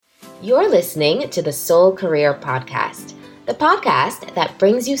You're listening to the Soul Career Podcast, the podcast that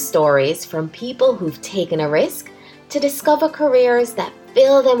brings you stories from people who've taken a risk to discover careers that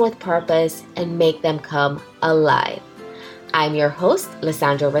fill them with purpose and make them come alive. I'm your host,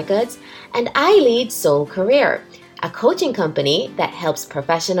 Lysandra Rickards, and I lead Soul Career, a coaching company that helps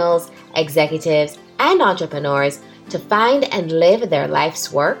professionals, executives, and entrepreneurs to find and live their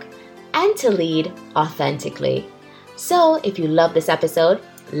life's work and to lead authentically. So if you love this episode,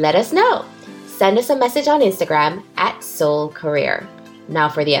 let us know. Send us a message on Instagram at Soul Career. Now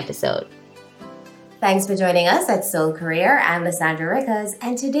for the episode. Thanks for joining us at Soul Career. I'm Lysandra Rickards,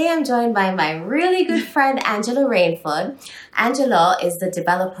 and today I'm joined by my really good friend, Angela Rainford. Angela is the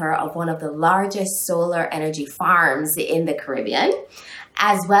developer of one of the largest solar energy farms in the Caribbean,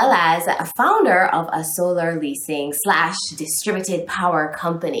 as well as a founder of a solar leasing / distributed power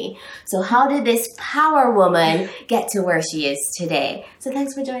company. So how did this power woman get to where she is today? So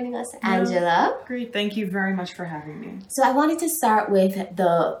thanks for joining us, Angela. Great. Thank you very much for having me. So I wanted to start with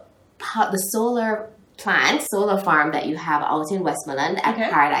the solar farm that you have out in Westmoreland at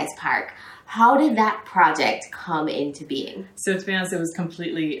Paradise Park. How did that project come into being? So to be honest, it was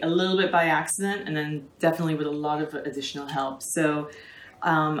completely a little bit by accident, and then definitely with a lot of additional help. So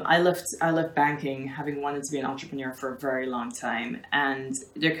I left banking, having wanted to be an entrepreneur for a very long time. And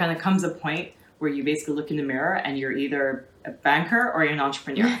there kind of comes a point where you basically look in the mirror and you're either a banker or you're an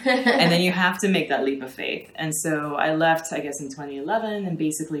entrepreneur. And then you have to make that leap of faith. And so I left, I guess, in 2011 and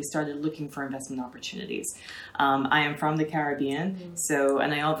basically started looking for investment opportunities. I am from the Caribbean,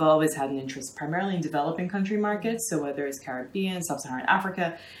 and I've always had an interest primarily in developing country markets. So whether it's Caribbean, Sub-Saharan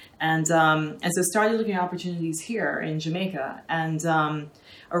Africa, and so started looking at opportunities here in Jamaica. And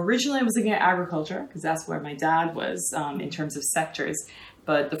originally I was looking at agriculture because that's where my dad was in terms of sectors.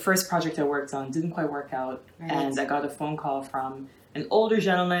 But the first project I worked on didn't quite work out. Right. And I got a phone call from an older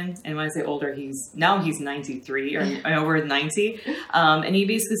gentleman. And when I say older, he's 93 or over 90. And he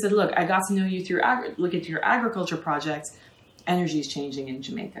basically said, look, I got to know you through look at your agriculture project. Energy is changing in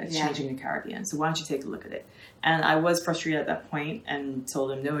Jamaica. It's changing in the Caribbean. So why don't you take a look at it? And I was frustrated at that point and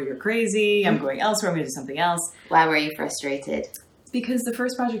told him, no, you're crazy. I'm going elsewhere. I'm going to do something else. Why were you frustrated? Because the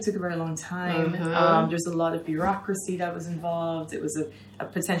first project took a very long time. There's a lot of bureaucracy that was involved. It was a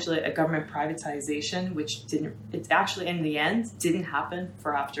potentially a government privatization, which it actually in the end didn't happen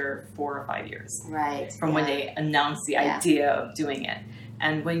for after 4 or 5 years. Right. From when they announced the idea of doing it.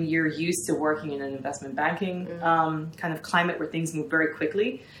 And when you're used to working in an investment banking kind of climate where things move very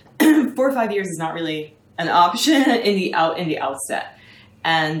quickly, 4 or 5 years is not really an option in the outset.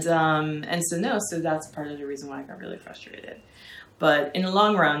 And so that's part of the reason why I got really frustrated. But in the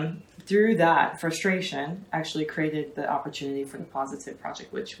long run, through that frustration, actually created the opportunity for the Positive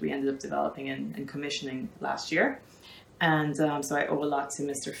Project, which we ended up developing and commissioning last year. And so I owe a lot to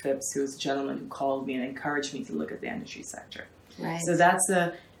Mr. Phipps, who was a gentleman who called me and encouraged me to look at the energy sector. Right. So that's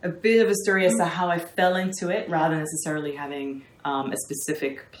a bit of a story as to how I fell into it rather than necessarily having a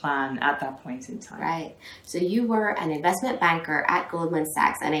specific plan at that point in time. Right. So you were an investment banker at Goldman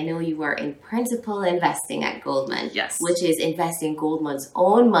Sachs, and I know you were in principal investing at Goldman. Yes. Which is investing Goldman's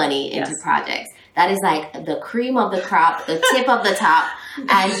own money into projects. That is like the cream of the crop, the tip of the top.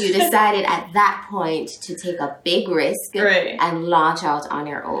 And you decided at that point to take a big risk and launch out on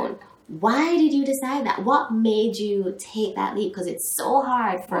your own. Why did you decide that? What made you take that leap? Because it's so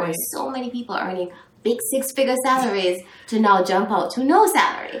hard for so many people earning big 6-figure salaries to now jump out to no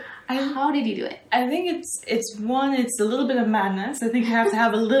salary. How did you do it? I think it's a little bit of madness. I think you have to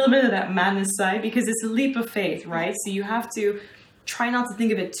have a little bit of that madness side because it's a leap of faith, right? So you have to try not to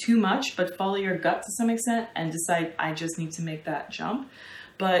think of it too much, but follow your gut to some extent and decide, I just need to make that jump.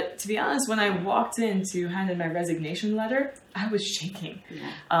 But to be honest, when I walked in to hand in my resignation letter, I was shaking.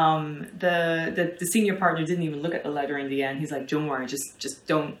 Yeah. The senior partner didn't even look at the letter in the end. He's like, don't worry, just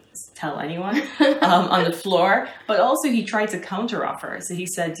don't tell anyone on the floor. But also he tried to counteroffer. So he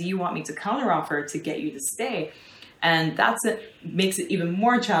said, do you want me to counteroffer to get you to stay? And makes it even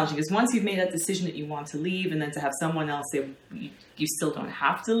more challenging because once you've made that decision that you want to leave and then to have someone else say, you still don't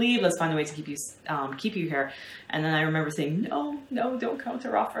have to leave, let's find a way to keep you here. And then I remember saying, no, don't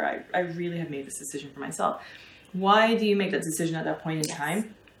counteroffer. I really have made this decision for myself. Why do you make that decision at that point in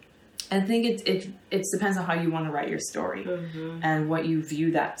time? I think it depends on how you want to write your story and what you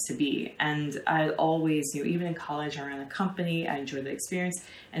view that to be. And I always, even in college, I ran a company, I enjoyed the experience.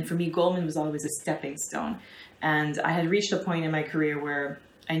 And for me, Goldman was always a stepping stone. And I had reached a point in my career where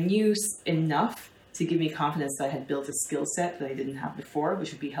I knew enough to give me confidence that I had built a skill set that I didn't have before,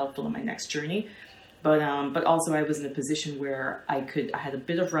 which would be helpful in my next journey. But also I was in a position where I had a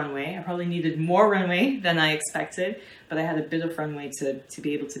bit of runway. I probably needed more runway than I expected, but I had a bit of runway to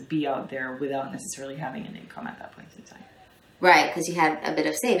be able to be out there without necessarily having an income at that point in time. Right, because you had a bit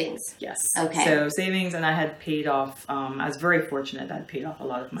of savings. Yes. Okay. So savings, and I had paid off, I was very fortunate that I paid off a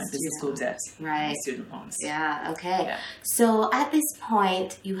lot of my business school debt. Right. Student loans. Yeah, okay. Yeah. So at this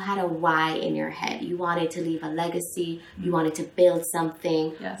point, you had a why in your head. You wanted to leave a legacy. You wanted to build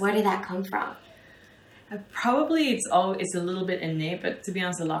something. Yes. Where did that come from? Probably it's a little bit innate, but to be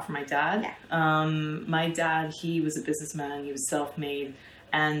honest, a lot from my dad. Yeah. My dad, he was a businessman. He was self-made.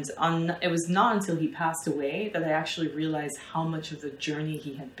 And it was not until he passed away that I actually realized how much of the journey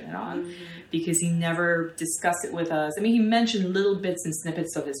he had been on, because he never discussed it with us. I mean, he mentioned little bits and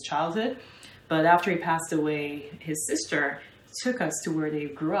snippets of his childhood, but after he passed away, his sister took us to where they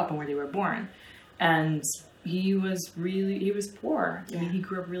grew up and where they were born. And he was poor. Yeah. I mean, he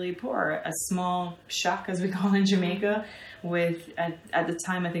grew up really poor. A small shack, as we call it in Jamaica, with, at the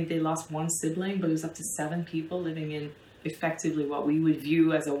time, I think they lost one sibling, but it was up to 7 people living in effectively what we would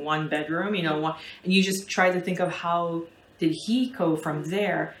view as a 1-bedroom, and you just try to think of how did he go from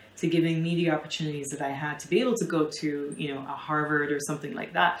there to giving me the opportunities that I had to be able to go to, a Harvard or something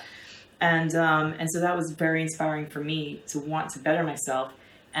like that. And so that was very inspiring for me to want to better myself.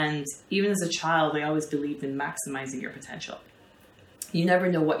 And even as a child, I always believed in maximizing your potential. You never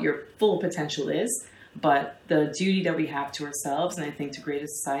know what your full potential is, but the duty that we have to ourselves, and I think to greater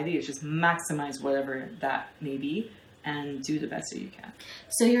society, is just maximize whatever that may be and do the best that you can.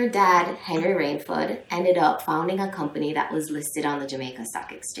 So your dad, Henry Rainfoot, ended up founding a company that was listed on the Jamaica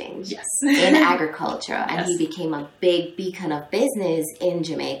Stock Exchange. Yes. In agriculture. And Yes. he became a big beacon of business in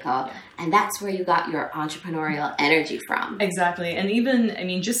Jamaica. Yeah. And that's where you got your entrepreneurial energy from. Exactly. And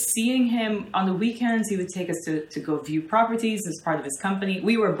even, just seeing him on the weekends, he would take us to go view properties as part of his company.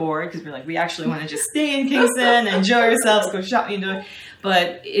 We were bored because we actually want to just stay in Kingston, enjoy ourselves, go shopping,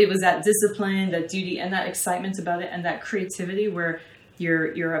 But it was that discipline, that duty, and that excitement about it, and that creativity where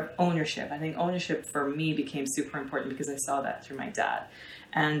you're of ownership. I think ownership for me became super important because I saw that through my dad.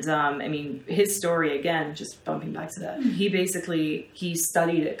 And his story, again, just bumping back to that, he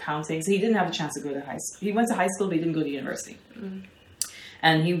studied accounting. So he didn't have a chance to go to high school. He went to high school, but he didn't go to university.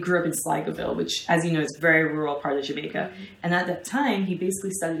 And he grew up in Sligoville, which, as you know, is a very rural part of Jamaica. And at that time, he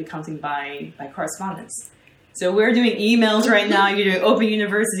basically studied accounting by correspondence. So we're doing emails right now, you're doing Open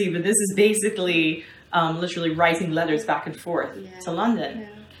University, but this is basically literally writing letters back and forth to London. Yeah.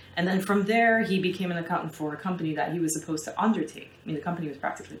 And then from there, he became an accountant for a company that he was supposed to undertake. The company was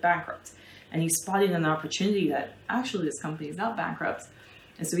practically bankrupt. And he spotted an opportunity that actually this company is not bankrupt.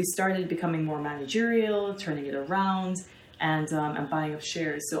 And so he started becoming more managerial, turning it around, and buying up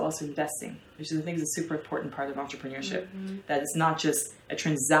shares. So also investing, which I think is a super important part of entrepreneurship. That it's not just a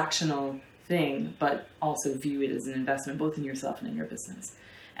transactional thing, but also view it as an investment, both in yourself and in your business.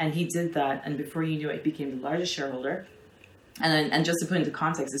 And he did that, and before you knew it, he became the largest shareholder. And just to put into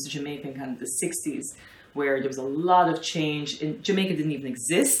context, this is Jamaica in kind of the 60s, where there was a lot of change. Jamaica didn't even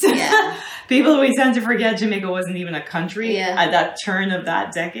exist. Yeah. People always tend to forget Jamaica wasn't even a country at that turn of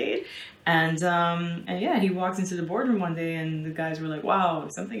that decade. And he walked into the boardroom one day, and the guys were like, wow,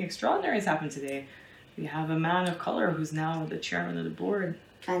 something extraordinary has happened today. We have a man of color who's now the chairman of the board.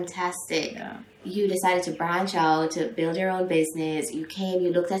 Fantastic. Yeah. You decided to branch out, to build your own business. You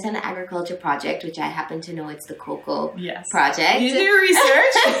looked at an agriculture project, which I happen to know it's the cocoa project. You did your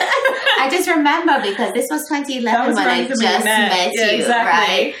research? I just remember because this was 2011 when I just met you,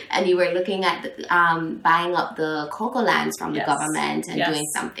 exactly. Right? And you were looking at buying up the cocoa lands from the government and doing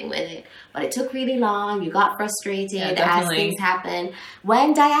something with it. But it took really long. You got frustrated as things happen.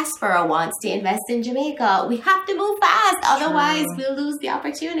 When diaspora wants to invest in Jamaica, we have to move fast. Otherwise, we'll lose the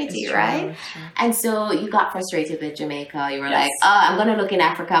opportunity, right? And so you got frustrated with Jamaica. You were like, I'm going to look in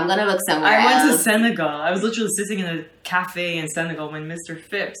Africa. I'm going to look somewhere else. I went to Senegal. I was literally sitting in a cafe in Senegal when Mr.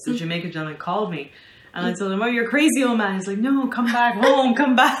 Phipps, the Jamaican gentleman, called me. And I told him, you're crazy, old man. He's like, no, come back home.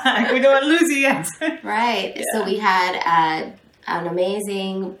 Come back. We don't want to lose you yet. Right. Yeah. So we had an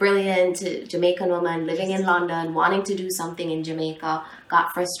amazing, brilliant Jamaican woman living in London, wanting to do something in Jamaica,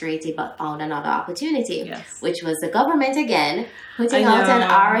 got frustrated, but found another opportunity, which was the government again putting out an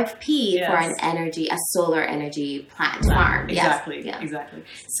RFP for a solar energy plant farm. Exactly.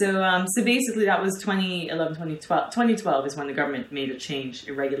 So basically that was 2011, 2012. 2012 is when the government made a change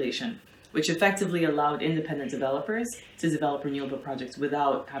in regulation, which effectively allowed independent developers to develop renewable projects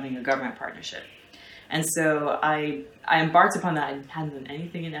without having a government partnership. And so I embarked upon that. I hadn't done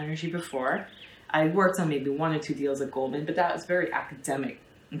anything in energy before. I worked on maybe 1 or 2 deals at Goldman, but that was very academic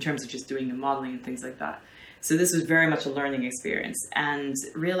in terms of just doing the modeling and things like that. So this was very much a learning experience, and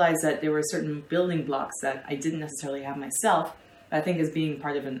realized that there were certain building blocks that I didn't necessarily have myself. I think as being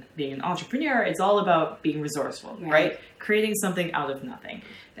part of being an entrepreneur, it's all about being resourceful, right? Creating something out of nothing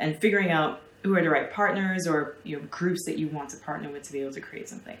and figuring out who are the right partners or groups that you want to partner with to be able to create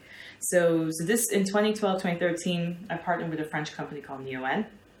something. So this in 2012, 2013, I partnered with a French company called Neoen,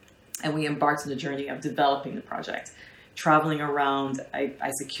 and we embarked on the journey of developing the project. Traveling around,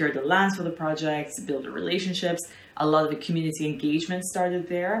 I secured the lands for the project, built the relationships. A lot of the community engagement started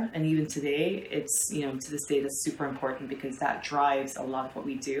there, and even today, it's to this day that's super important because that drives a lot of what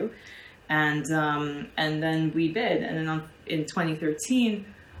we do. And then we bid, and then in 2013.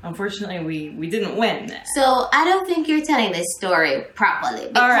 Unfortunately, we didn't win. So I don't think you're telling this story properly.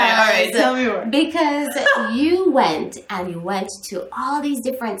 All right, tell me more. Because you went to all these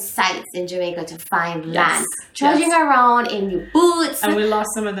different sites in Jamaica to find land, trudging around in your boots. And we lost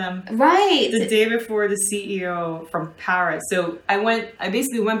some of them. Right. The day before the CEO from Paris. So I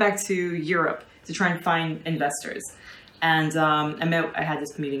basically went back to Europe to try and find investors. And I had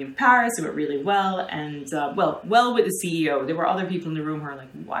this meeting in Paris. It went really well, and well with the CEO. There were other people in the room who were like,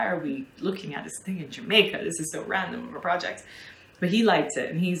 "Why are we looking at this thing in Jamaica? This is so random of a project." But he liked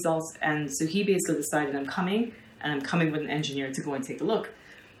it, and so he basically decided, I'm coming with an engineer to go and take a look.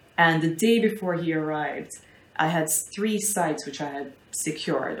 And the day before he arrived, I had 3 sites which I had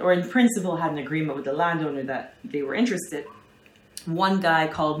secured, or in principle had an agreement with the landowner that they were interested. One guy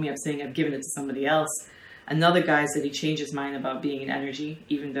called me up saying I've given it to somebody else. Another guy said he changed his mind about being in energy,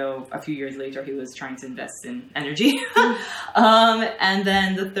 even though a few years later he was trying to invest in energy. And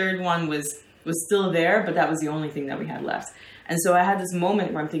then the third one was still there, but that was the only thing that we had left. And so I had this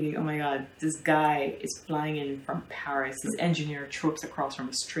moment where I'm thinking, oh my God, this guy is flying in from Paris. His engineer tropes across from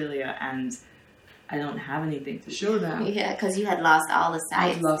Australia, and I don't have anything to show them. Yeah, because you had lost all the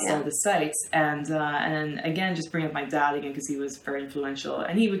sites. I'd lost all the sites. And then again, just bring up my dad again, because he was very influential.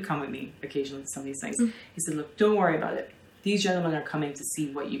 And he would come with me occasionally to some of these things. He said, look, don't worry about it. These gentlemen are coming to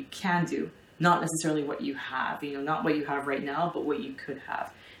see what you can do, not necessarily what you have. Not what you have right now, but what you could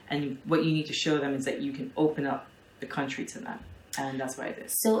have. And what you need to show them is that you can open up the country to them. And that's what I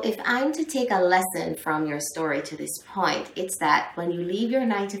did. So if I'm to take a lesson from your story to this point, it's that when you leave your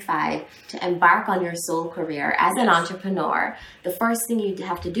 9-to-5 to embark on your sole career as an entrepreneur, the first thing you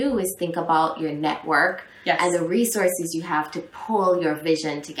have to do is think about your network and the resources you have to pull your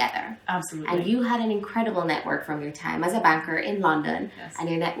vision together. Absolutely. And you had an incredible network from your time as a banker in London, and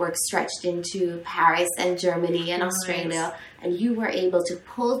your network stretched into Paris and Germany and Australia, and you were able to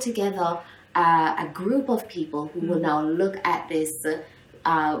pull together a group of people who will now look at this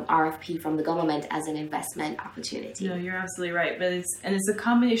RFP from the government as an investment opportunity. No, you're absolutely right. But it's a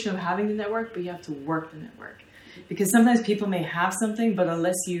combination of having the network, but you have to work the network. Because sometimes people may have something, but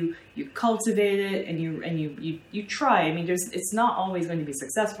unless you cultivate it and you try, I mean, it's not always going to be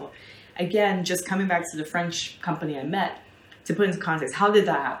successful. Again, just coming back to the French company I met, to put into context, how did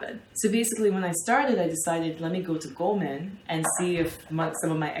that happen? So basically, when I started, I decided, let me go to Goldman and see if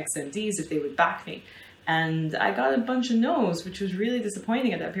some of my ex-MDs, if they would back me. And I got a bunch of no's, which was really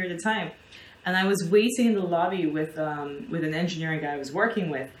disappointing at that period of time. And I was waiting in the lobby with an engineering guy I was working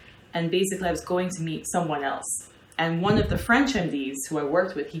with. And basically, I was going to meet someone else. And one of the French MDs who I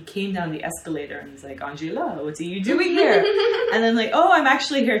worked with, he came down the escalator and he's like, Angela, what are you doing here? And I'm like, oh, I'm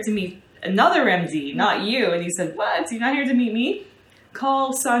actually here to meet another MD, not you. And he said, what? You're not here to meet me?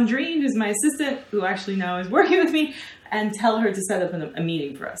 Call Sandrine, who's my assistant, who actually now is working with me, and tell her to set up a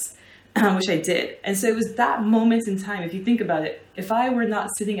meeting for us, which I did. And so it was that moment in time, if you think about it, if I were not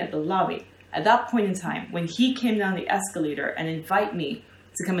sitting at the lobby, at that point in time, when he came down the escalator and invite me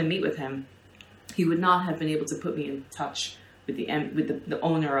to come and meet with him, he would not have been able to put me in touch with the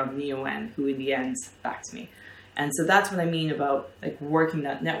owner of Neoen, who in the end backed me. And so that's what I mean about like working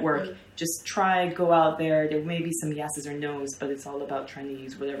that network. Just go out there. There may be some yeses or nos, but it's all about trying to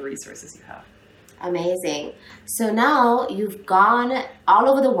use whatever resources you have. Amazing. So now you've gone all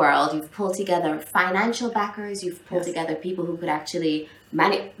over the world. You've pulled together financial backers. You've pulled together people who could actually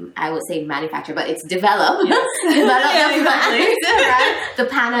manufacture, but it's develop the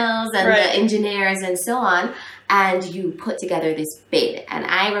panels and the engineers and so on. And you put together this bid. And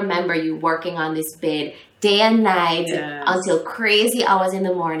I remember you working on this bid day and night until crazy hours in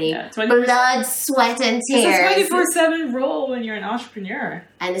the morning. Blood, sweat, and tears. It's a 24/7 role when you're an entrepreneur.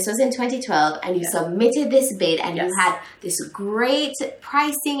 And this was in 2012. And you submitted this bid and you had this great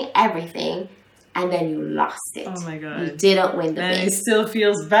pricing, everything. And then you lost it. Oh my God. You didn't win the bid. And it still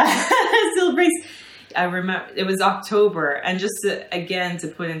feels bad. It still brings... I remember it was October. And just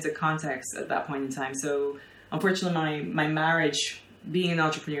to put into context at that point in time. So unfortunately, my marriage, being an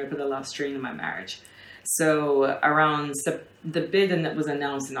entrepreneur, put a lot of strain in my marriage. So around the bid and that was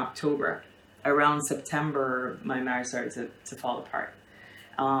announced in October. Around September, my marriage started to fall apart.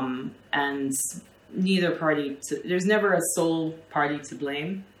 And neither party, there's never a sole party to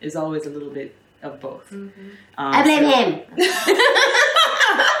blame. There's always a little bit of both. Mm-hmm. I blame him.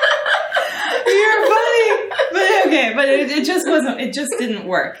 You're funny, but okay. But it just wasn't. It just didn't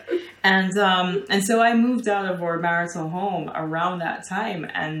work. And so I moved out of our marital home around that time,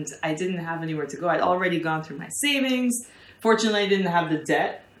 and I didn't have anywhere to go. I'd already gone through my savings. Fortunately, I didn't have the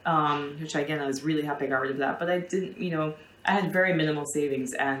debt, which again I was really happy I got rid of that. But I didn't, I had very minimal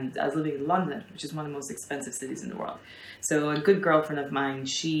savings, and I was living in London, which is one of the most expensive cities in the world. So a good girlfriend of mine,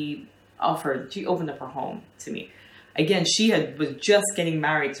 she opened up her home to me. Again, was just getting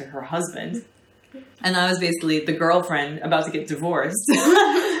married to her husband, and I was basically the girlfriend about to get divorced,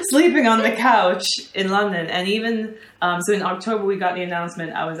 sleeping on the couch in London. And even, so in October we got the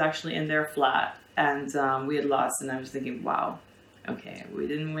announcement, I was actually in their flat, and we had lost, and I was thinking, wow, okay, we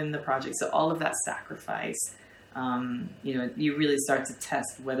didn't win the project. So all of that sacrifice, you really start to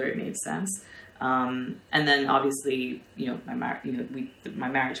test whether it made sense. And then obviously, my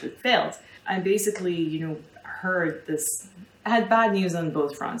marriage had failed. I basically, heard this. I had bad news on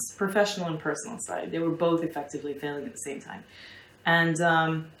both fronts, professional and personal side. They were both effectively failing at the same time. And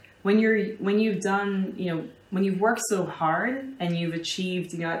when you've worked so hard and you've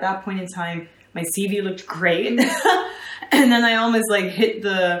achieved, at that point in time, my CV looked great, and then I almost hit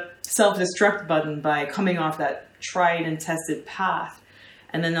the self-destruct button by coming off that tried and tested path.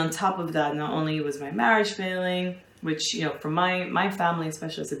 And then on top of that, not only was my marriage failing, which, for my family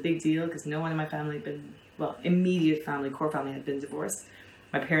especially, it's a big deal because no one in my family immediate family, core family had been divorced.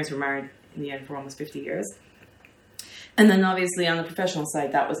 My parents were married in the end for almost 50 years. And then obviously on the professional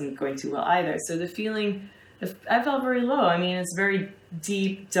side, that wasn't going too well either. So the feeling, I felt very low. I mean, it's very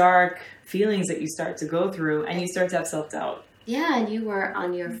deep, dark feelings that you start to go through, and you start to have self-doubt. Yeah, and you were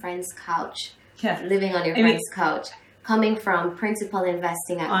on your friend's couch. Yeah. Living on your friend's couch. Coming from principal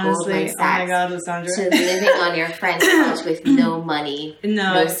investing at Goldman Sachs, oh my God, Lysandra, to living on your friend's couch with no money,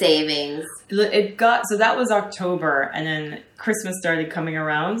 no savings. So that was October, and then Christmas started coming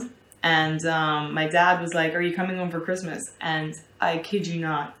around, and my dad was like, "Are you coming home for Christmas?" And I kid you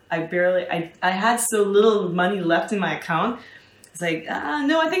not, I had so little money left in my account. It's like,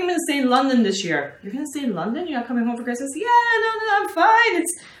 no, I think I'm going to stay in London this year. You're going to stay in London? You're not coming home for Christmas? Yeah, no, I'm fine.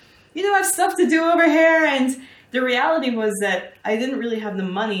 It's, I have stuff to do over here, and the reality was that I didn't really have the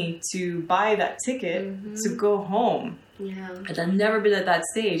money to buy that ticket to go home. Yeah. And I've never been at that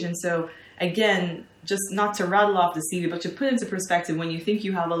stage. And so, again, just not to rattle off the CV, but to put into perspective when you think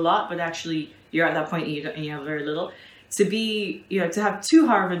you have a lot, but actually you're at that point and you have very little. To be, to have 2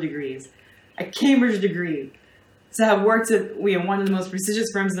 Harvard degrees, a Cambridge degree, to have worked at one of the most prestigious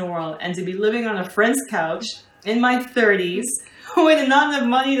firms in the world, and to be living on a friend's couch in my 30s, with not enough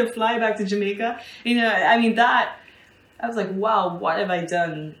money to fly back to Jamaica, I was like, wow, what have I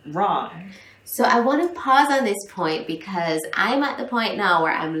done wrong? So I want to pause on this point because I'm at the point now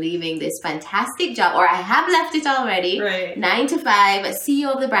where I'm leaving this fantastic job, or I have left it already. Right. 9 to 5,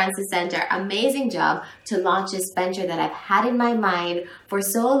 CEO of the Branson Center, amazing job, to launch this venture that I've had in my mind for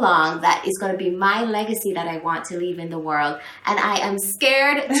so long that is going to be my legacy that I want to leave in the world. And I am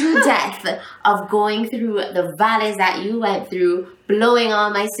scared to death of going through the valleys that you went through, blowing all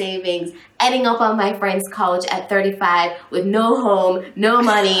my savings, ending up on my friend's couch at 35 with no home, no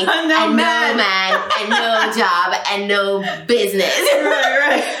money, and no man, and no job, and no business.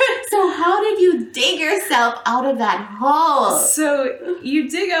 Right. So how did you dig yourself out of that hole? So you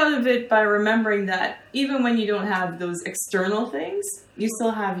dig out of it by remembering that even when you don't have those external things, you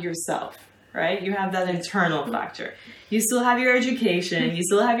still have yourself, right? You have that internal factor. You still have your education. You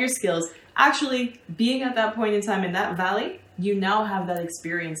still have your skills. Actually, being at that point in time in that valley, you now have that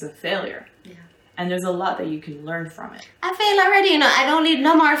experience of failure. Yeah. And there's a lot that you can learn from it. I failed already, I don't need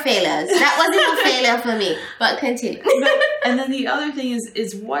no more failures. That wasn't a failure for me, but continue. And then the other thing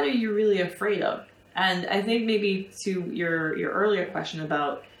is what are you really afraid of? And I think maybe to your earlier question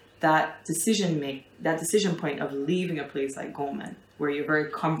about that decision point of leaving a place like Goldman, where you're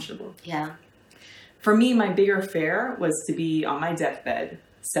very comfortable. Yeah. For me, my bigger fear was to be on my deathbed,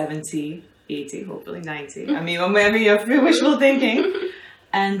 70, 80, hopefully 90. I mean, maybe wishful thinking.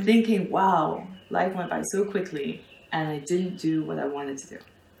 And thinking, wow, life went by so quickly and I didn't do what I wanted to do.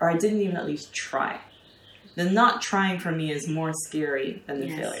 Or I didn't even at least try. The not trying for me is more scary than the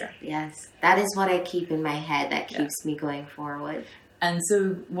failure. Yes, that is what I keep in my head that keeps me going forward. And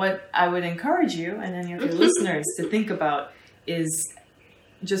so what I would encourage you and any of your listeners to think about is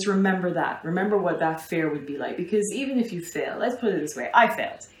just remember that. Remember what that fear would be like. Because even if you fail, let's put it this way, I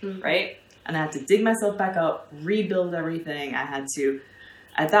failed, right? And I had to dig myself back up, rebuild everything. I had to,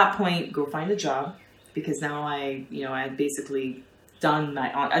 at that point, go find a job because now I had basically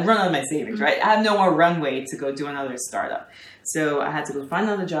I'd run out of my savings, right? I have no more runway to go do another startup. So I had to go find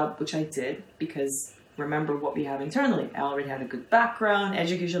another job, which I did because remember what we have internally. I already had a good background,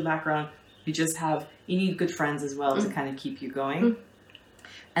 educational background. You need good friends as well to kind of keep you going.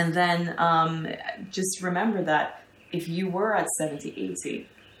 And then just remember that if you were at 70, 80,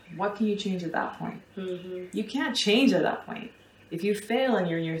 what can you change at that point? You can't change at that point. If you fail and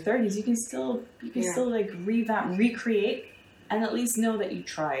you're in your 30s, you can still like revamp, recreate, and at least know that you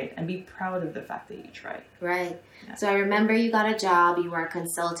tried and be proud of the fact that you tried. Right. Yeah. So I remember you got a job. You were a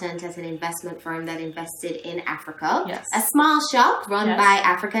consultant at an investment firm that invested in Africa. Yes. A small shop run by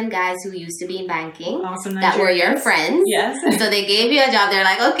African guys who used to be in banking. Awesome. That were your friends. Yes. So they gave you a job. They're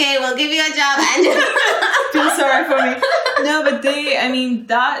like, okay, we'll give you a job. And feel sorry for me. No, but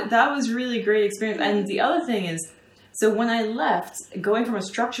that was really a great experience. And the other thing is, so when I left, going from a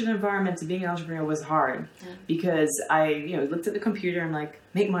structured environment to being an entrepreneur was hard because I, looked at the computer and like,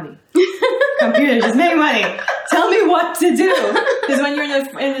 make money. Computer, just make money. Tell me what to do. Because when you're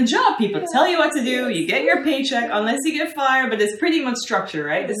in a job, people tell you what to do. You get your paycheck unless you get fired, but it's pretty much structure,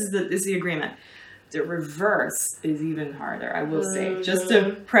 right? This is the agreement. The reverse is even harder, I will say, just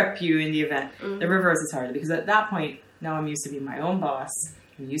to prep you in the event. The reverse is harder because at that point, now I'm used to being my own boss.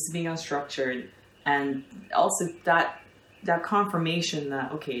 I'm used to being unstructured. And also that confirmation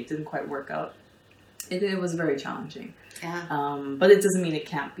that, okay, it didn't quite work out. It was very challenging. Yeah. But it doesn't mean it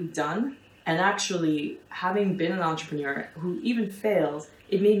can't be done. And actually, having been an entrepreneur who even failed,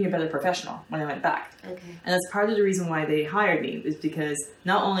 it made me a better professional when I went back. Okay. And that's part of the reason why they hired me, is because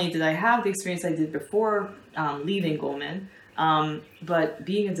not only did I have the experience I did before leaving Goldman, but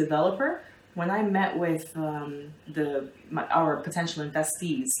being a developer, when I met with our potential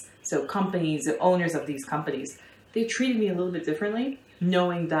investees, so companies, the owners of these companies, they treated me a little bit differently,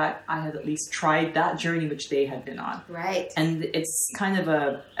 knowing that I had at least tried that journey which they had been on. Right. And it's kind of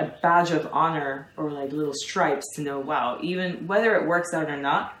a badge of honor or like little stripes to know, wow, even whether it works out or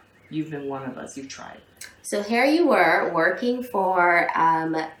not, you've been one of us, you've tried. So here you were working for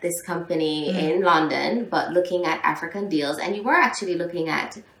this company in London, but looking at African deals, and you were actually looking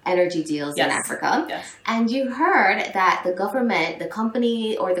at energy deals in Africa. Yes. And you heard that the government, the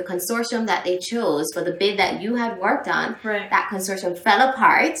company or the consortium that they chose for the bid that you had worked on, that consortium fell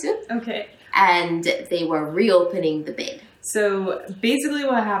apart. Okay. And they were reopening the bid. So basically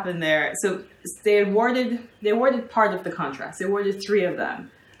what happened there, so they awarded part of the contracts. They awarded 3 of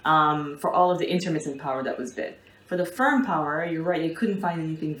them. For all of the intermittent power that was bid. For the firm power, you're right, they couldn't find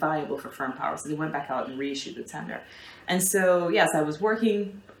anything viable for firm power, so they went back out and reissued the tender. And so, yes, I was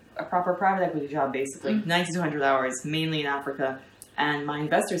working a proper private equity job, basically, 90 to 100 hours, mainly in Africa, and my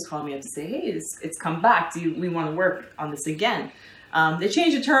investors called me up to say, hey, it's come back, we want to work on this again. They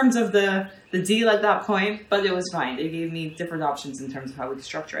changed the terms of the deal at that point, but it was fine. They gave me different options in terms of how we could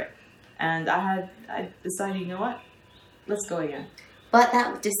structure it. And I decided, you know what, let's go again. But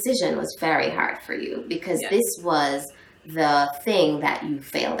that decision was very hard for you because this was the thing that you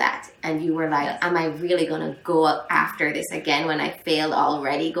failed at. And you were like, am I really going to go up after this again when I failed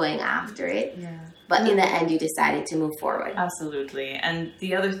already going after it? Yeah. But in the end, you decided to move forward. Absolutely. And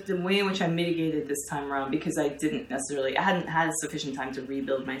the way in which I mitigated this time around, because I hadn't had sufficient time to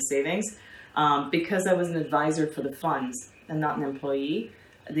rebuild my savings, because I was an advisor for the funds and not an employee,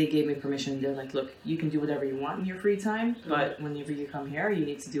 they gave me permission. They're like, look, you can do whatever you want in your free time, but whenever you come here, you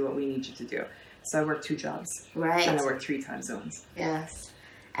need to do what we need you to do. So I worked 2 jobs. Right. And I worked 3 time zones. Yes.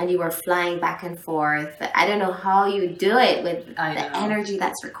 And you were flying back and forth. I don't know how you do it with the energy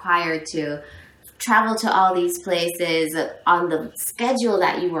that's required to travel to all these places on the schedule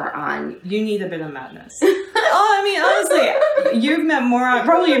that you were on. You need a bit of madness. I mean, honestly, you've met more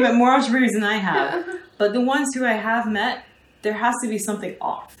entrepreneurs than I have. But the ones who I have met, there has to be something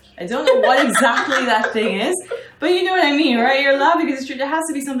off. I don't know what exactly that thing is, but you know what I mean, right? You're laughing because it's true. There has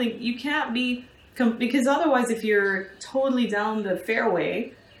to be something. You can't be, because otherwise if you're totally down the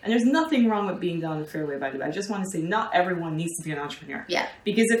fairway, and there's nothing wrong with being down the fairway, by the way. I just want to say not everyone needs to be an entrepreneur. Yeah.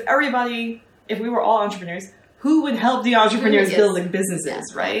 Because if we were all entrepreneurs, who would help the entrepreneurs building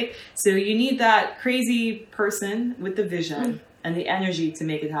businesses, right? So you need that crazy person with the vision and the energy to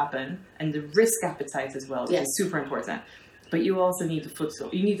make it happen, and the risk appetite as well, which is super important. But you also need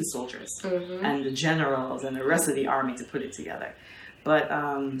the soldiers and the generals and the rest of the army to put it together. But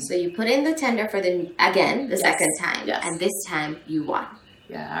so you put in the tender for the second time, and this time you won.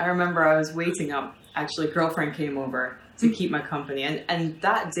 Yeah, I remember I was waiting up. Actually, a girlfriend came over to keep my company, and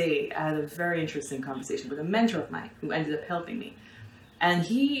that day I had a very interesting conversation with a mentor of mine who ended up helping me. And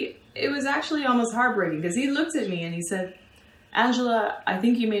it was actually almost heartbreaking because he looked at me and he said, Angela, I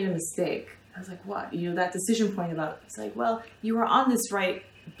think you made a mistake. I was like, what? That decision point about, it's like, well, you were on this right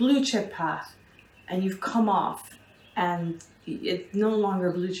blue chip path and you've come off and it's no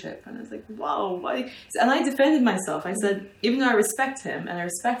longer blue chip. And I was like, whoa, why? And I defended myself. I said, even though I respect him and I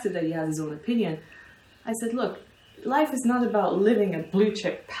respected that he has his own opinion, I said, look, life is not about living a blue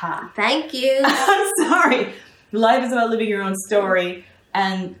chip path. Thank you. I'm sorry. Life is about living your own story.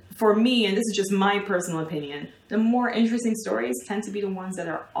 And for me, and this is just my personal opinion, the more interesting stories tend to be the ones that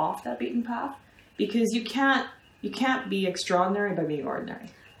are off that beaten path, because you can't be extraordinary by being ordinary.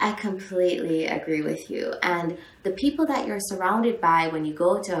 I completely agree with you. And the people that you're surrounded by when you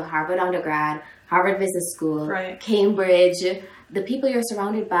go to Harvard undergrad, Harvard Business School, right. Cambridge, the people you're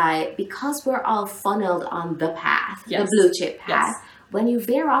surrounded by, because we're all funneled on the path, yes. the blue chip path, yes. when you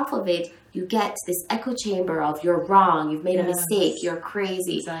veer off of it, you get this echo chamber of you're wrong, you've made a mistake, you're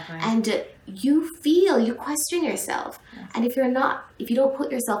crazy. Exactly. And you question yourself. Yes. And if you don't put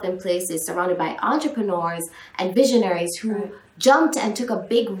yourself in places surrounded by entrepreneurs and visionaries who right. jumped and took a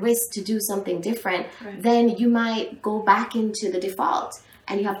big risk to do something different, right. then you might go back into the default.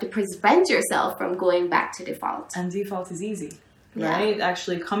 And you have to prevent yourself from going back to default. And default is easy. Right?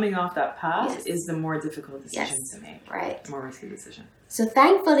 Actually coming off that path yes. is the more difficult decision yes. to make. Right. More risky decision. So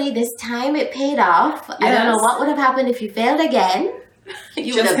thankfully this time it paid off. Yes. I don't know what would have happened if you failed again.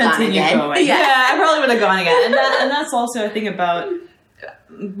 You just would have continue gone again. going. Yeah, I probably would have gone again. And that's also a thing about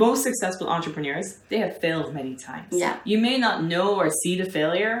most successful entrepreneurs. They have failed many times. Yeah. You may not know or see the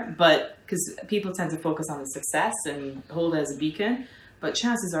failure, but because people tend to focus on the success and hold it as a beacon, but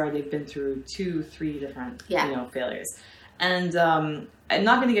chances are they've been through 2-3 different failures. And I'm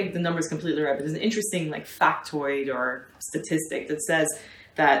not going to get the numbers completely right, but there's an interesting factoid or statistic that says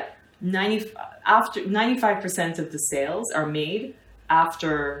that 95% of the sales are made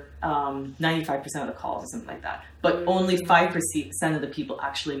after 95% of the calls or something like that. But only 5% of the people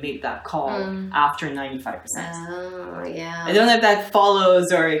actually make that call after 95%. Oh, yeah. I don't know if that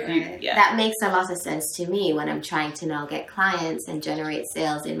follows or if right. That makes a lot of sense to me when I'm trying to now get clients and generate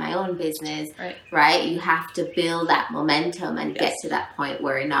sales in my own business. Right? You have to build that momentum and get to that point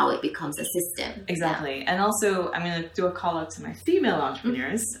where now it becomes a system. Exactly. Yeah. And also, I'm going to do a call out to my female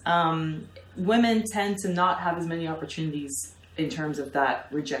entrepreneurs. Women tend to not have as many opportunities in terms of that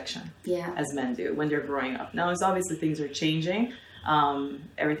rejection as men do when they're growing up. Now, it's obviously things are changing.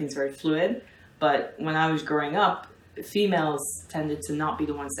 Everything's very fluid. But when I was growing up, females tended to not be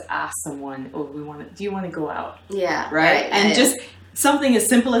the ones to ask someone, do you want to go out? Yeah. Right? And just something as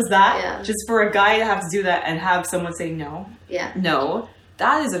simple as that, yeah. just for a guy to have to do that and have someone say no. Yeah. No.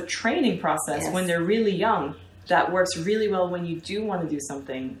 That is a training process when they're really young. That works really well when you do want to do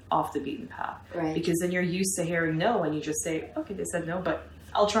something off the beaten path. Right. Because then you're used to hearing no and you just say, okay, they said no, but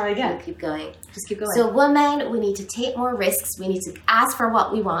I'll try again. We'll keep going. Just keep going. So women, we need to take more risks. We need to ask for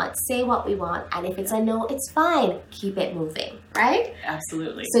what we want, say what we want. And if it's a no, it's fine. Keep it moving, right?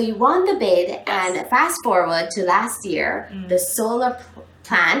 Absolutely. So you won the bid and fast forward to last year, the solar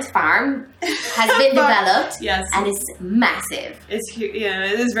plant farm has been developed and it's massive. It's huge. Yeah,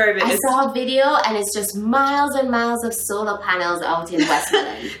 it is very big. I saw a video and it's just miles and miles of solar panels out in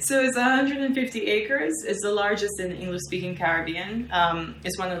Westmoreland. So it's 150 acres. It's the largest in the English-speaking Caribbean.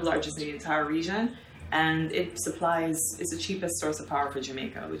 It's one of the largest in the entire region. And it's the cheapest source of power for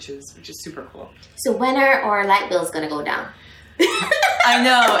Jamaica, which is super cool. So when are our light bills going to go down? I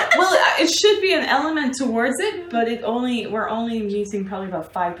know. Well, it should be an element towards it, but we're only using probably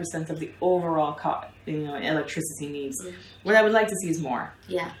about 5% of the overall electricity needs. What I would like to see is more.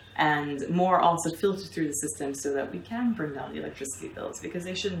 Yeah. And more also filtered through the system so that we can bring down the electricity bills because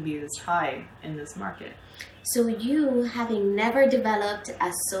they shouldn't be this high in this market. So you, having never developed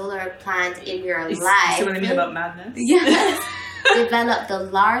a solar plant in your life... See what I mean about madness? Yes. Developed the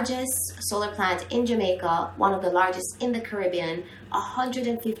largest solar plant in Jamaica, one of the largest in the Caribbean,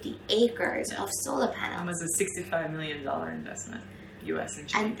 150 acres of solar panels. It was a $65 million investment, US in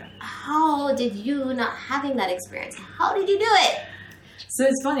Jamaica. And how did you, not having that experience, how did you do it? So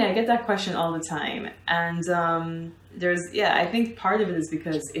it's funny, I get that question all the time. And I think part of it is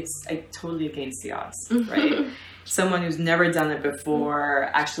because it's totally against the odds, right? Someone who's never done it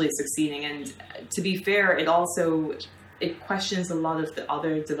before actually succeeding. And to be fair, it questions a lot of the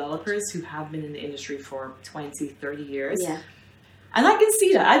other developers who have been in the industry for 20, 30 years. Yeah. And I can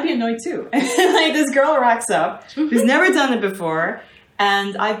see that. I'd be annoyed too. This girl racks up who's never done it before.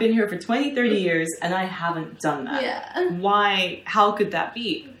 And I've been here for 20, 30 years and I haven't done that. Yeah. Why? How could that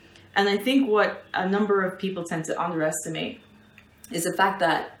be? And I think what a number of people tend to underestimate is the fact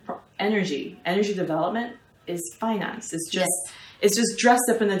that energy development is finance. It's just... It's just dressed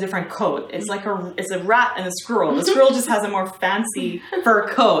up in a different coat. It's like it's a rat and a squirrel. The squirrel just has a more fancy fur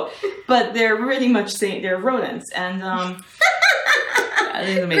coat, but they're really much they're rodents. And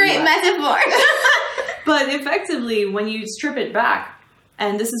great metaphor. But effectively, when you strip it back,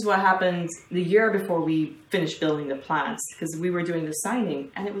 and this is what happened the year before we finished building the plants, because we were doing the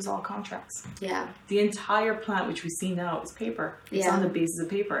signing, and it was all contracts. Yeah. The entire plant, which we see now, is paper. It's on the basis of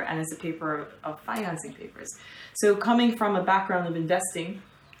paper, and it's a paper of financing papers. So coming from a background of investing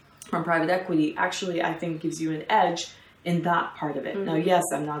from private equity, actually, I think gives you an edge in that part of it. Now, yes,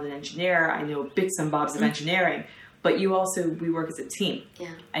 I'm not an engineer. I know bits and bobs of engineering, but we work as a team,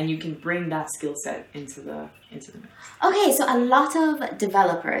 and you can bring that skill set into the mix. Okay, so a lot of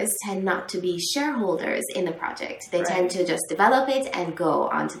developers tend not to be shareholders in the project. They tend to just develop it and go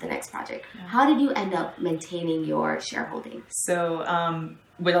on to the next project. Yeah. How did you end up maintaining your shareholding? So,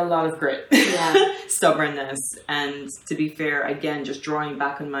 with a lot of grit, stubbornness, and to be fair, again, just drawing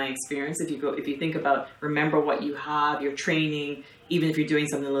back on my experience. If you think about, remember what you have, your training, even if you're doing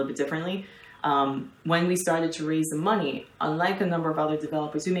something a little bit differently. When we started to raise the money, unlike a number of other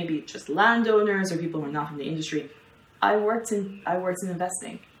developers who may be just landowners or people who are not from the industry, I worked in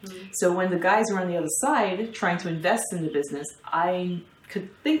investing. So when the guys were on the other side trying to invest in the business, I could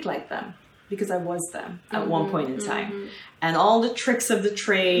think like them because I was them at one point in time. And all the tricks of the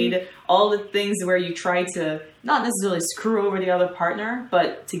trade, all the things where you try to not necessarily screw over the other partner,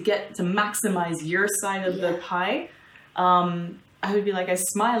 but to maximize your side of the pie, I would be like, I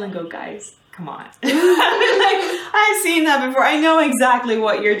smile and go, guys, come on. I've seen that before. I know exactly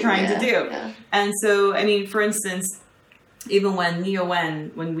what you're trying to do. Yeah. And so, I mean, for instance, even when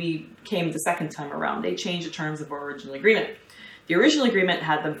NeoN, when we came the second time around, they changed the terms of our original agreement. The original agreement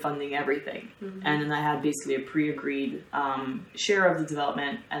had them funding everything. And then I had basically a pre-agreed share of the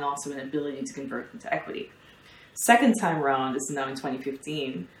development and also an ability to convert into equity. Second time around, this is now in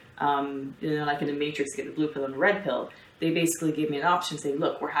 2015, like in the Matrix, get the blue pill and the red pill. They basically gave me an option saying,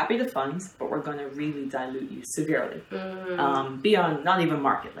 look, we're happy to fund, but we're going to really dilute you severely. Beyond, not even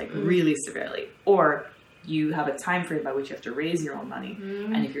market, like really severely. Or you have a time frame by which you have to raise your own money.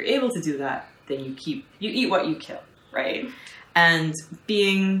 And if you're able to do that, then you eat what you kill, right? And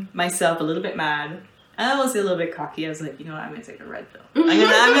being myself a little bit mad, and I was a little bit cocky, I was like, you know what, I'm going to take the red pill.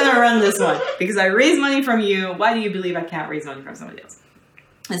 I'm going to run this one. Because I raise money from you, why do you believe I can't raise money from somebody else?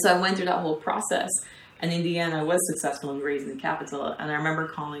 And so I went through that whole process. And in the end, I was successful in raising the capital. And I remember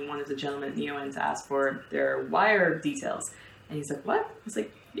calling one of the gentlemen at NeoN to ask for their wire details. And he's like, what? I was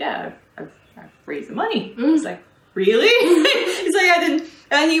like, yeah, I've raised the money. I was like, really? He's like, I didn't.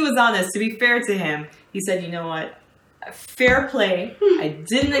 And he was honest. To be fair to him, he said, you know what? Fair play. I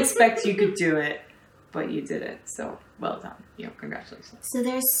didn't expect you could do it, but you did it. So well done. Congratulations. So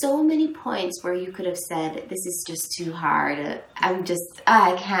there's so many points where you could have said, this is just too hard.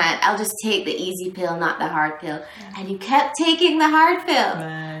 I can't. I'll just take the easy pill, not the hard pill. Yeah. And you kept taking the hard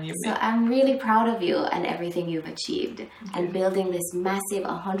pill. So I'm really proud of you and everything you've achieved. And building this massive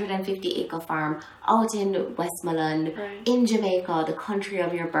 150-acre farm out in Westmoreland, in Jamaica, the country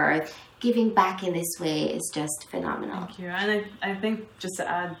of your birth. Giving back in this way is just phenomenal. Thank you. And I think just to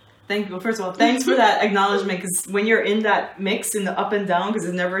add, thank you. Well, first of all, thanks for that acknowledgement, because when you're in that mix in the up and down, because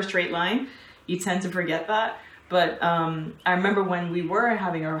it's never a straight line, you tend to forget that. But I remember when we were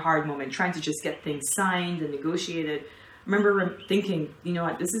having a hard moment, trying to just get things signed and negotiated. I remember thinking, you know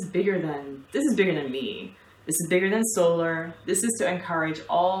what, this is bigger than me. This is bigger than solar. This is to encourage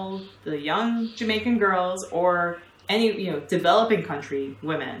all the young Jamaican girls or any developing country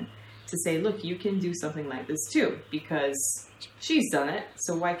women to say, look, you can do something like this too, because she's done it,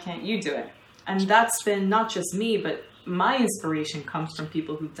 so why can't you do it? And that's been not just me, but my inspiration comes from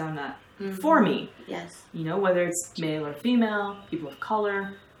people who've done that for me. Yes. Whether it's male or female, people of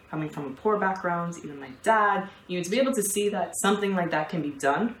color, coming from a poor background, even my dad, to be able to see that something like that can be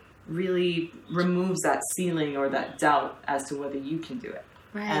done really removes that ceiling or that doubt as to whether you can do it.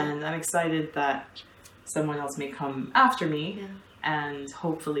 Right. And I'm excited that someone else may come after me. Yeah. And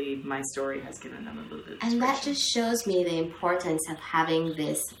hopefully my story has given them a little bit of inspiration. And that just shows me the importance of having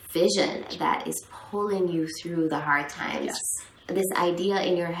this vision that is pulling you through the hard times. Yes. This idea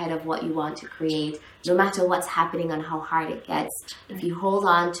in your head of what you want to create, no matter what's happening and how hard it gets, if you hold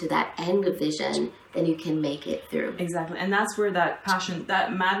on to that end vision, then you can make it through. Exactly. And that's where that passion,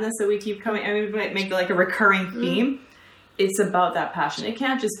 that madness that we keep coming, we make like a recurring theme. It's about that passion. It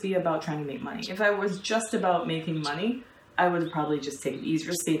can't just be about trying to make money. If I was just about making money, I would probably just take it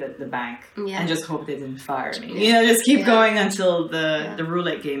easier, stay at the bank and just hope they didn't fire me. Just keep going until the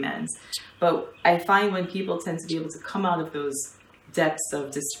roulette game ends. But I find when people tend to be able to come out of those depths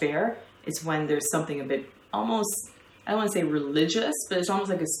of despair, it's when there's something a bit almost I don't want to say religious, but it's almost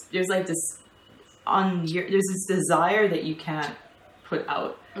like there's this desire that you can't put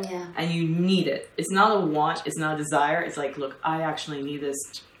out. Yeah. And you need it. It's not a want, it's not a desire. It's like, look, I actually need this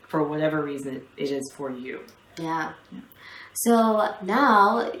for whatever reason it is for you. Yeah. So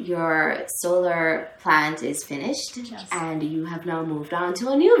now your solar plant is finished, and you have now moved on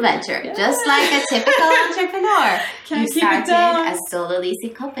to a new venture, just like a typical entrepreneur. You started a solar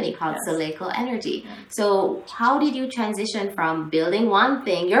leasing company called Soleco Energy. So how did you transition from building one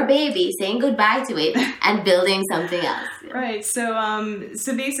thing, your baby, saying goodbye to it, and building something else? Right. So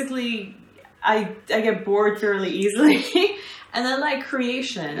basically, I get bored fairly easily, and I like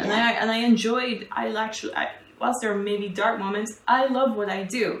creation, and I enjoyed. Whilst there are maybe dark moments, I love what I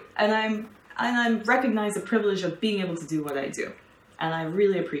do, and I recognize the privilege of being able to do what I do, and I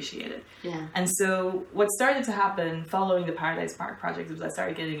really appreciate it. Yeah. And so what started to happen following the Paradise Park project was I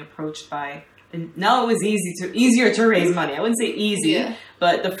started getting approached by. And now it was easier to raise money. I wouldn't say easy,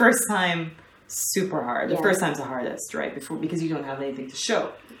 but the first time super hard. The first time's the hardest, right? Because you don't have anything to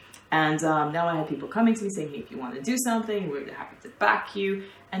show. And now I had people coming to me saying, "Hey, if you want to do something, we're happy to back you."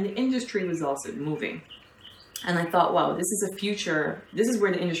 And the industry was also moving. And I thought, wow, this is a future. This is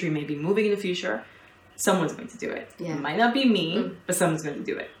where the industry may be moving in the future. Someone's going to do it. Yeah. It might not be me, but someone's going to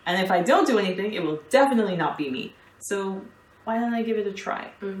do it. And if I don't do anything, it will definitely not be me. So why don't I give it a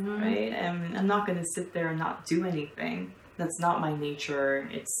try, right? And I'm not going to sit there and not do anything. That's not my nature.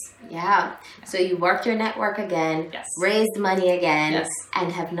 So you worked your network again, raised money again,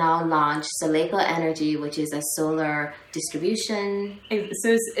 and have now launched Soleco Energy, which is a solar distribution.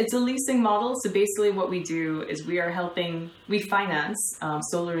 So it's a leasing model. So basically what we do is we finance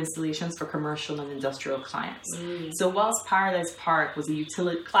solar installations for commercial and industrial clients. So whilst Paradise Park was a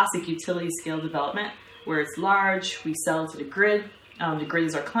classic utility scale development, where it's large, we sell to the grid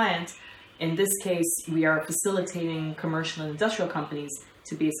is our client. In this case, we are facilitating commercial and industrial companies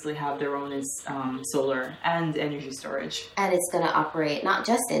to basically have their own solar and energy storage. And it's going to operate not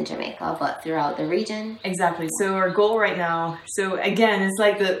just in Jamaica, but throughout the region. Exactly. So our goal right now, so again, it's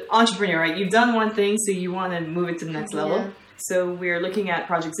like the entrepreneur, right? You've done one thing, so you want to move it to the next level. So we're looking at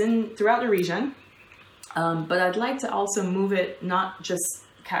projects throughout the region. But I'd like to also move it, not just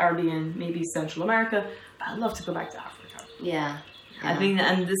Caribbean, maybe Central America, but I'd love to go back to Africa. Yeah. I think,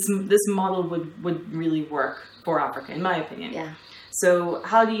 and this model would really work for Africa, in my opinion. Yeah. So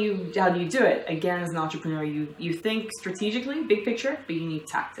how do you do it? Again, as an entrepreneur, you think strategically, big picture, but you need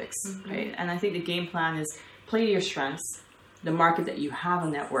tactics, right? And I think the game plan is play to your strengths, the market that you have a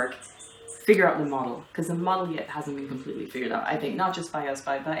network, figure out the model, because the model yet hasn't been completely figured out. I think not just by us,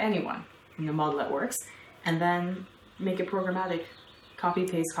 by anyone in the model that works, and then make it programmatic. Copy,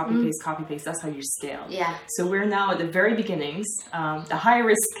 paste, copy, paste, copy, paste. That's how you scale. Yeah. So we're now at the very beginnings, the high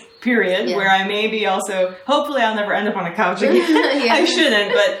risk period where I may be also, hopefully I'll never end up on a couch again. I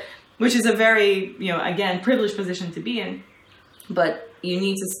shouldn't, but which is a very, again, privileged position to be in. But you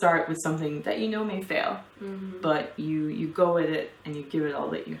need to start with something that may fail, but you go with it and you give it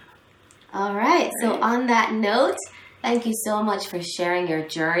all that you have. All right. So on that note, thank you so much for sharing your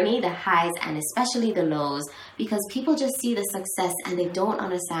journey, the highs and especially the lows, because people just see the success and they don't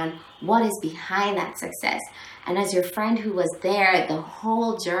understand what is behind that success. And as your friend who was there the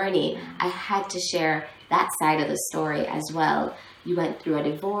whole journey, I had to share that side of the story as well. You went through a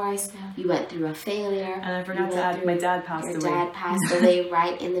divorce, you went through a failure. And I forgot to add, my dad passed away. Your dad passed away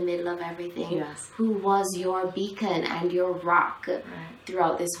right in the middle of everything. Yes. Who was your beacon and your rock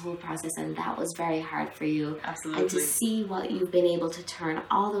throughout this whole process, and that was very hard for you. Absolutely. And to see what you've been able to turn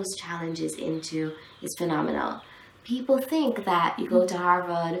all those challenges into is phenomenal. People think that you go to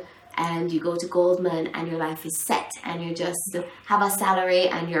Harvard and you go to Goldman and your life is set and you just have a salary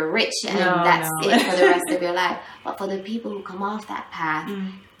and you're rich and that's it for the rest of your life. But for the people who come off that path,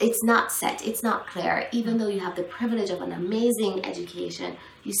 it's not set, it's not clear. Even though you have the privilege of an amazing education,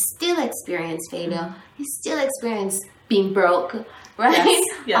 you still experience failure, you still experience being broke, right?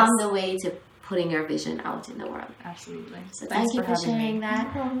 Yes. On the way to putting your vision out in the world. Absolutely. So thank you for sharing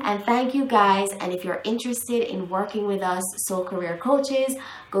that. And thank you guys. And if you're interested in working with us, Soul Career Coaches,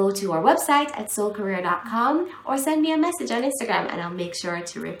 go to our website at soulcareer.com or send me a message on Instagram and I'll make sure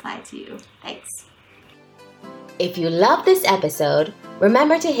to reply to you. Thanks. If you love this episode,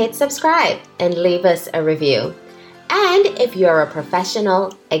 remember to hit subscribe and leave us a review. And if you're a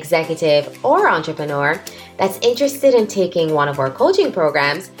professional, executive, or entrepreneur that's interested in taking one of our coaching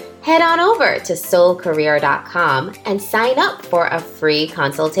programs, head on over to soulcareer.com and sign up for a free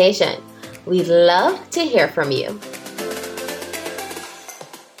consultation. We'd love to hear from you.